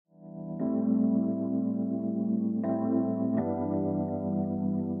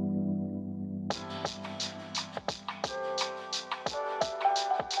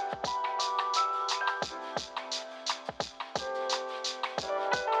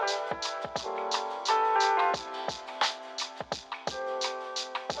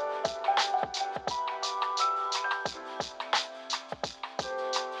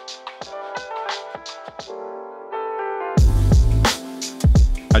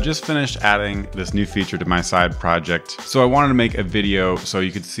just finished adding this new feature to my side project. So I wanted to make a video so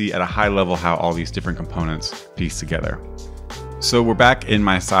you could see at a high level how all these different components piece together. So we're back in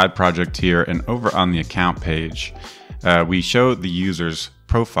my side project here, and over on the account page, we show the user's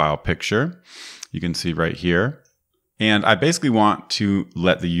profile picture. You can see right here. And I basically want to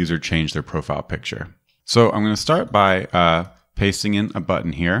let the user change their profile picture. So I'm going to start by pasting in a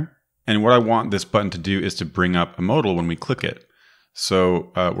button here. And what I want this button to do is to bring up a modal when we click it.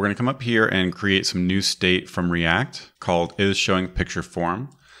 So we're going to come up here and create some new state from React called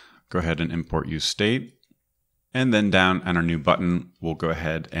isShowingPictureForm. Go ahead and import useState. And then down on our new button, we'll go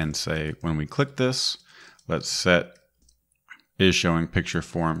ahead and say when we click this, let's set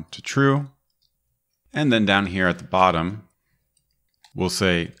isShowingPictureForm to true. And then down here at the bottom, we'll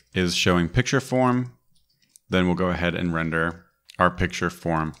say isShowingPictureForm. Then we'll go ahead and render our picture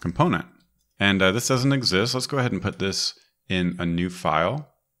form component. And this doesn't exist. Let's go ahead and put this in a new file,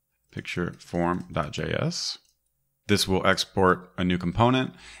 pictureform.js. This will export a new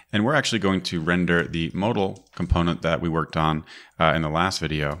component, and we're actually going to render the modal component that we worked on in the last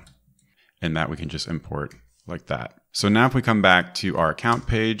video, and that we can just import like that. So now if we come back to our account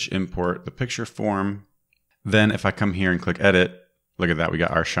page, import the picture form, then if I come here and click edit, look at that, we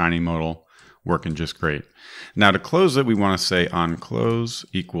got our shiny modal working just great. Now to close it, we want to say on close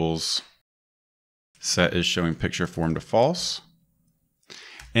equals set isShowingPictureForm to false.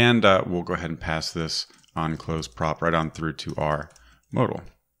 And we'll go ahead and pass this on close prop right on through to our modal.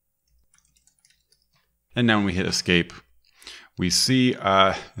 And now when we hit escape, we see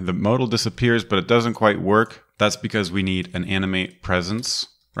the modal disappears, but it doesn't quite work. That's because we need an animate presence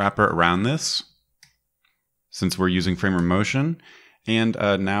wrapper around this, since we're using framer motion. And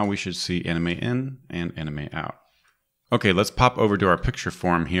now we should see animate in and animate out. Okay, let's pop over to our picture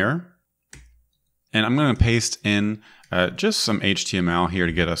form here. And I'm going to paste in just some HTML here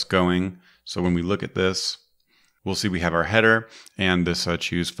to get us going. So when we look at this, we'll see we have our header and this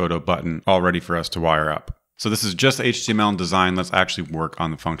choose photo button all ready for us to wire up. So this is just HTML and design. Let's actually work on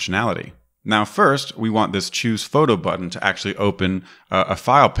the functionality. Now first, we want this choose photo button to actually open a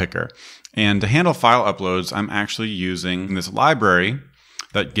file picker. And to handle file uploads, I'm actually using this library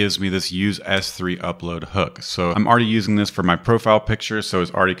that gives me this use S3 upload hook. So I'm already using this for my profile picture, so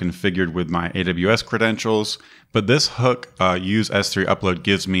it's already configured with my AWS credentials. But this hook, use S3 upload,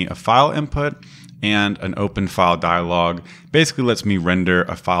 gives me a file input and an open file dialog. Basically lets me render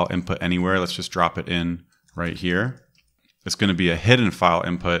a file input anywhere. Let's just drop it in right here. It's going to be a hidden file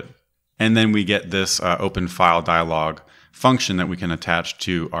input. And then we get this open file dialog function that we can attach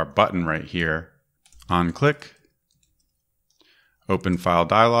to our button right here. On click, open file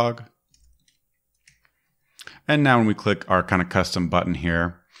dialog. And now when we click our kind of custom button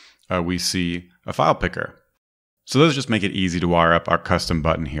here, we see a file picker. So those just make it easy to wire up our custom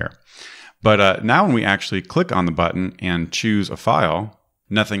button here. But now when we actually click on the button and choose a file,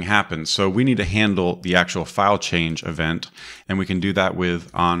 nothing happens. So we need to handle the actual file change event, and we can do that with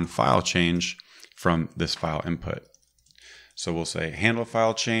on file change from this file input. So we'll say handle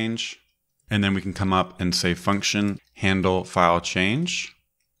file change, and then we can come up and say function handle file change.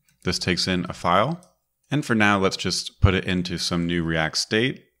 This takes in a file. And for now, let's just put it into some new React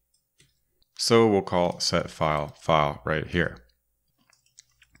state. So we'll call set file right here.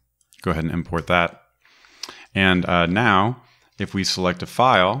 Go ahead and import that. And now if we select a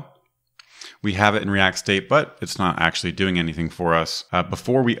file, we have it in React state, but it's not actually doing anything for us.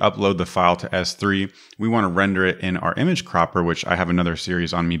 Before we upload the file to S3, we want to render it in our image cropper, which I have another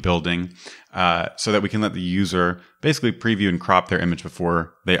series on me building, so that we can let the user basically preview and crop their image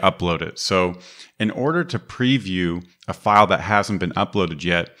before they upload it. So in order to preview a file that hasn't been uploaded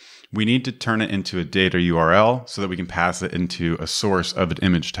yet, we need to turn it into a data URL so that we can pass it into a source of an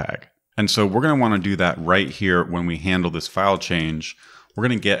image tag. And so we're going to want to do that right here when we handle this file change. We're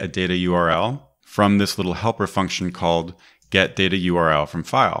going to get a data URL from this little helper function called getDataURL from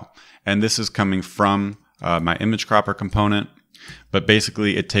file. And this is coming from my image cropper component, but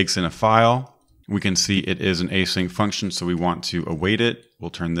basically it takes in a file. We can see it is an async function, so we want to await it.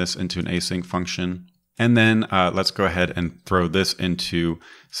 We'll turn this into an async function. And then let's go ahead and throw this into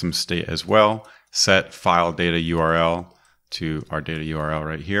some state as well. Set file data URL to our data URL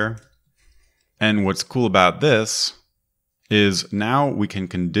right here. And what's cool about this is now we can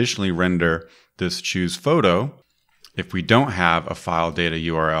conditionally render this choose photo if we don't have a file data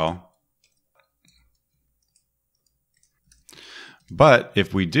URL. But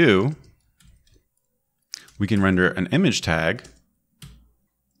if we do, we can render an image tag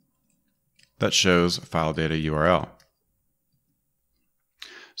that shows file data URL.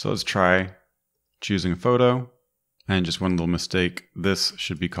 So let's try choosing a photo. And just one little mistake, this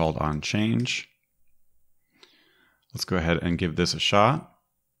should be called onChange. Let's go ahead and give this a shot.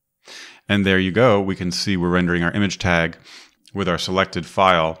 And there you go. We can see we're rendering our image tag with our selected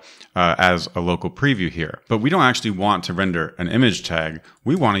file as a local preview here. But we don't actually want to render an image tag.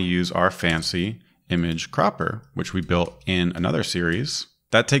 We want to use our fancy image cropper, which we built in another series.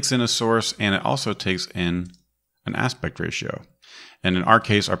 That takes in a source, and it also takes in an aspect ratio. And in our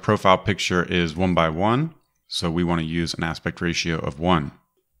case, our profile picture is 1:1. So we want to use an aspect ratio of 1.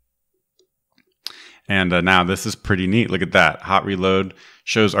 And now this is pretty neat. Look at that. Hot reload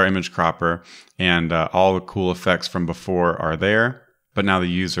shows our image cropper, and all the cool effects from before are there. But now the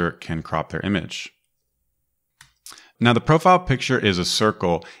user can crop their image. Now the profile picture is a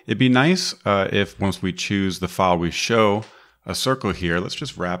circle. It'd be nice if once we choose the file, we show a circle here. Let's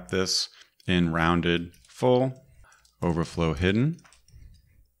just wrap this in rounded full, overflow hidden.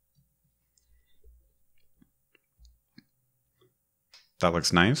 That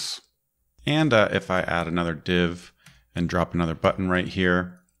looks nice. And if I add another div and drop another button right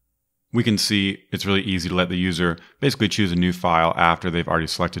here, we can see it's really easy to let the user basically choose a new file after they've already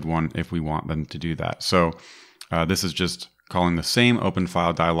selected one if we want them to do that. So this is just calling the same open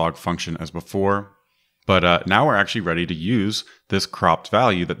file dialog function as before. But now we're actually ready to use this cropped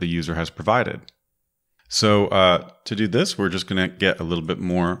value that the user has provided. So to do this, we're just going to get a little bit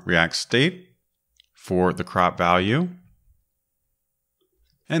more React state for the crop value.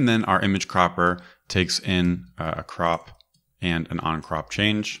 And then our image cropper takes in a crop and an onCrop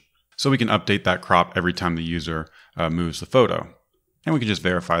change. So we can update that crop every time the user moves the photo. And we can just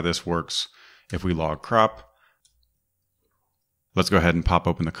verify this works if we log crop. Let's go ahead and pop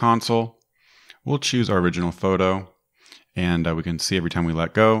open the console. We'll choose our original photo. And we can see every time we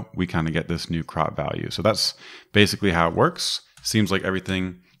let go, we kind of get this new crop value. So that's basically how it works. Seems like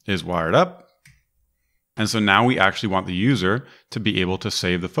everything is wired up. And so now we actually want the user to be able to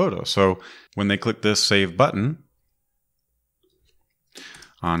save the photo. So when they click this save button,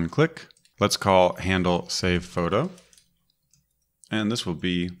 on click, let's call handle save photo. And this will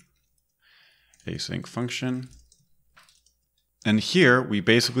be async function. And here we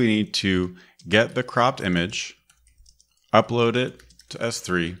basically need to get the cropped image, upload it to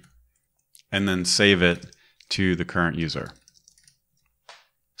S3, and then save it to the current user.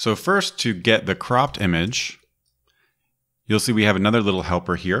 So first, to get the cropped image, you'll see we have another little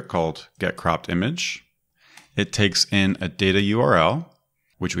helper here called getCroppedImage. It takes in a data URL,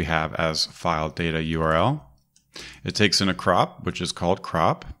 which we have as file data URL. It takes in a crop, which is called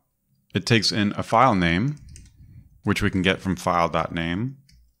crop. It takes in a file name, which we can get from file.name.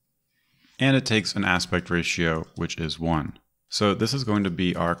 And it takes an aspect ratio, which is 1. So this is going to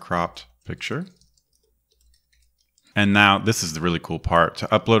be our cropped picture. And now this is the really cool part. To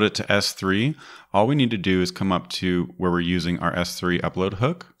upload it to S3, all we need to do is come up to where we're using our S3 upload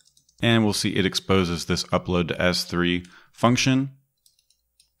hook. And we'll see it exposes this upload to S3 function.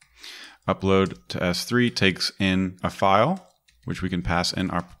 Upload to S3 takes in a file, which we can pass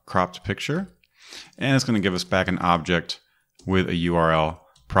in our cropped picture. And it's going to give us back an object with a URL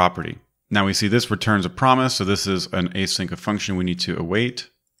property. Now we see this returns a promise. So this is an async function we need to await.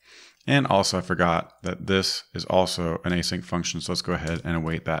 And also I forgot that this is also an async function. So let's go ahead and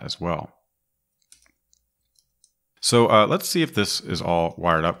await that as well. So let's see if this is all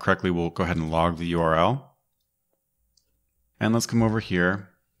wired up correctly. We'll go ahead and log the URL. And let's come over here,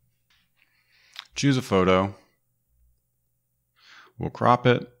 choose a photo. We'll crop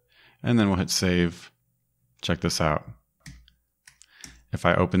it, and then we'll hit save. Check this out. If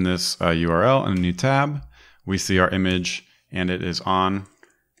I open this URL in a new tab, we see our image, and it is on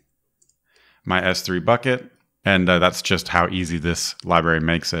my S3 bucket. And that's just how easy this library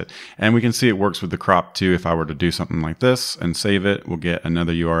makes it. And we can see it works with the crop too. If I were to do something like this and save it, we'll get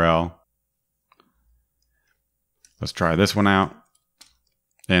another URL. Let's try this one out.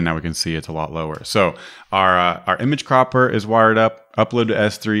 And now we can see it's a lot lower. So our image cropper is wired up. Upload to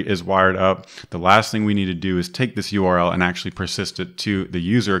S3 is wired up. The last thing we need to do is take this URL and actually persist it to the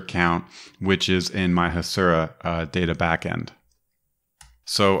user account, which is in my Hasura data backend.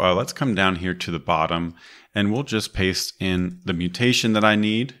 So let's come down here to the bottom, and we'll just paste in the mutation that I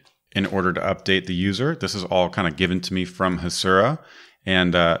need in order to update the user. This is all kind of given to me from Hasura,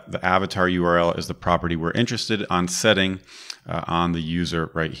 and the avatar URL is the property we're interested on setting on the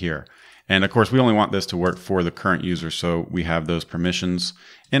user right here. And of course, we only want this to work for the current user, so we have those permissions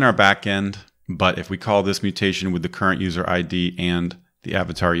in our backend. But if we call this mutation with the current user ID and the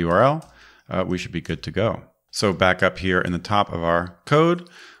avatar URL, we should be good to go. So back up here in the top of our code,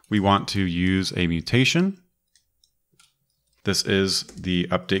 we want to use a mutation. This is the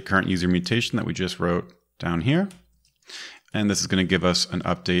update current user mutation that we just wrote down here. And this is going to give us an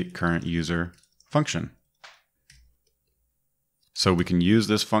update current user function. So we can use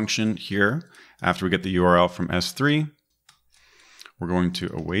this function here after we get the URL from S3. We're going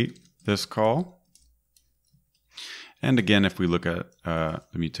to await this call. And again, if we look at the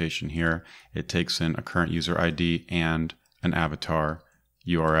mutation here, it takes in a current user ID and an avatar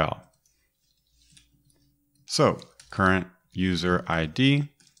URL. So current user ID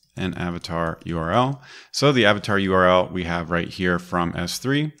and avatar URL. So the avatar URL we have right here from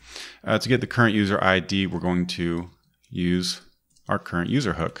S3. To get the current user ID, we're going to use our current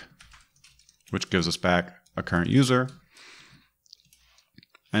user hook, which gives us back a current user.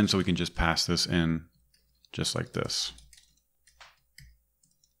 And so we can just pass this in just like this.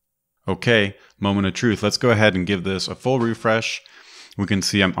 Okay, moment of truth. Let's go ahead and give this a full refresh. We can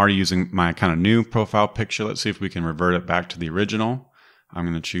see I'm already using my kind of new profile picture. Let's see if we can revert it back to the original. I'm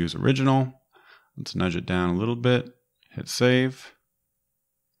going to choose original. Let's nudge it down a little bit. Hit save.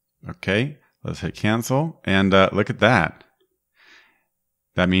 Okay, let's hit cancel. And look at that.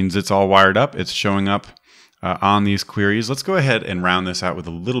 That means it's all wired up. It's showing up on these queries. Let's go ahead and round this out with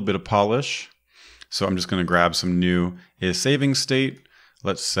a little bit of polish. So I'm just going to grab some new is saving state.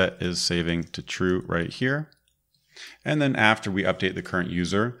 Let's set is saving to true right here. And then after we update the current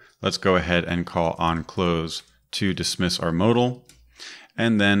user, let's go ahead and call onClose to dismiss our modal.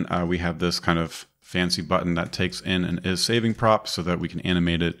 And then we have this kind of fancy button that takes in an is saving prop so that we can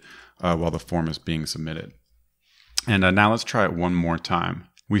animate it while the form is being submitted. And now let's try it one more time.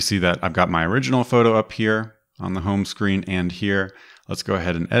 We see that I've got my original photo up here on the home screen and here. Let's go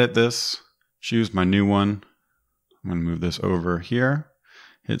ahead and edit this, choose my new one. I'm going to move this over here,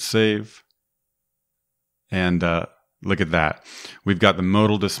 hit save. And look at that. We've got the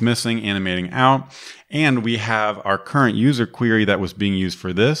modal dismissing, animating out, and we have our current user query that was being used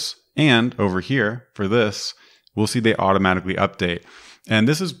for this. And over here for this, we'll see they automatically update. And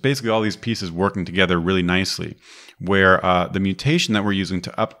this is basically all these pieces working together really nicely, where the mutation that we're using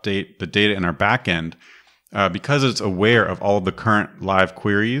to update the data in our backend, because it's aware of all of the current live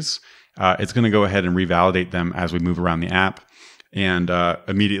queries, it's going to go ahead and revalidate them as we move around the app. And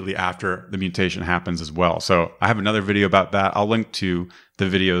immediately after the mutation happens as well. So I have another video about that. I'll link to the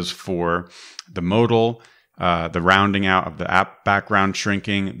videos for the modal, the rounding out of the app background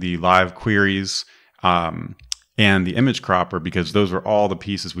shrinking, the live queries, and the image cropper, because those were all the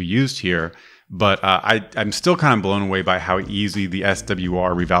pieces we used here. But I'm still kind of blown away by how easy the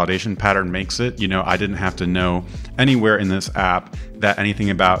SWR revalidation pattern makes it. You know, I didn't have to know anywhere in this app that anything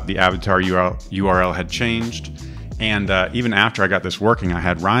about the avatar URL had changed. And even after I got this working, I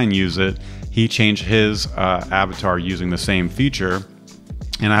had Ryan use it. He changed his avatar using the same feature.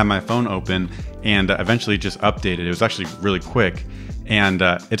 And I had my phone open and eventually just updated. It was actually really quick. And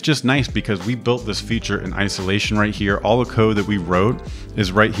it's just nice because we built this feature in isolation right here. All the code that we wrote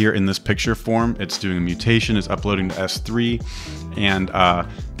is right here in this picture form. It's doing a mutation, it's uploading to S3. And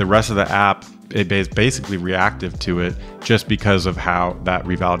the rest of the app, it is basically reactive to it just because of how that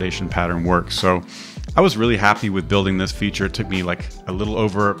revalidation pattern works. So I was really happy with building this feature. It took me like a little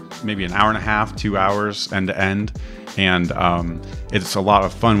over maybe an hour and a half, 2 hours end to end. And it's a lot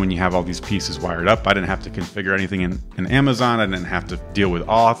of fun when you have all these pieces wired up. I didn't have to configure anything in Amazon. I didn't have to deal with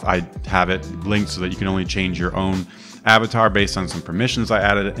auth. I have it linked so that you can only change your own avatar based on some permissions I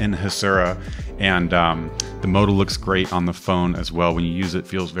added in Hasura. And the modal looks great on the phone as well. When you use it,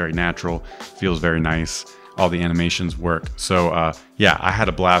 feels very natural, feels very nice. All the animations work. So yeah, I had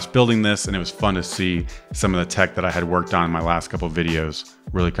a blast building this, and it was fun to see some of the tech that I had worked on in my last couple of videos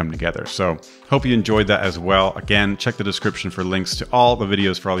really come together. So hope you enjoyed that as well. Again, check the description for links to all the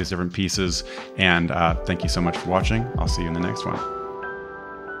videos for all these different pieces. And thank you so much for watching. I'll see you in the next one.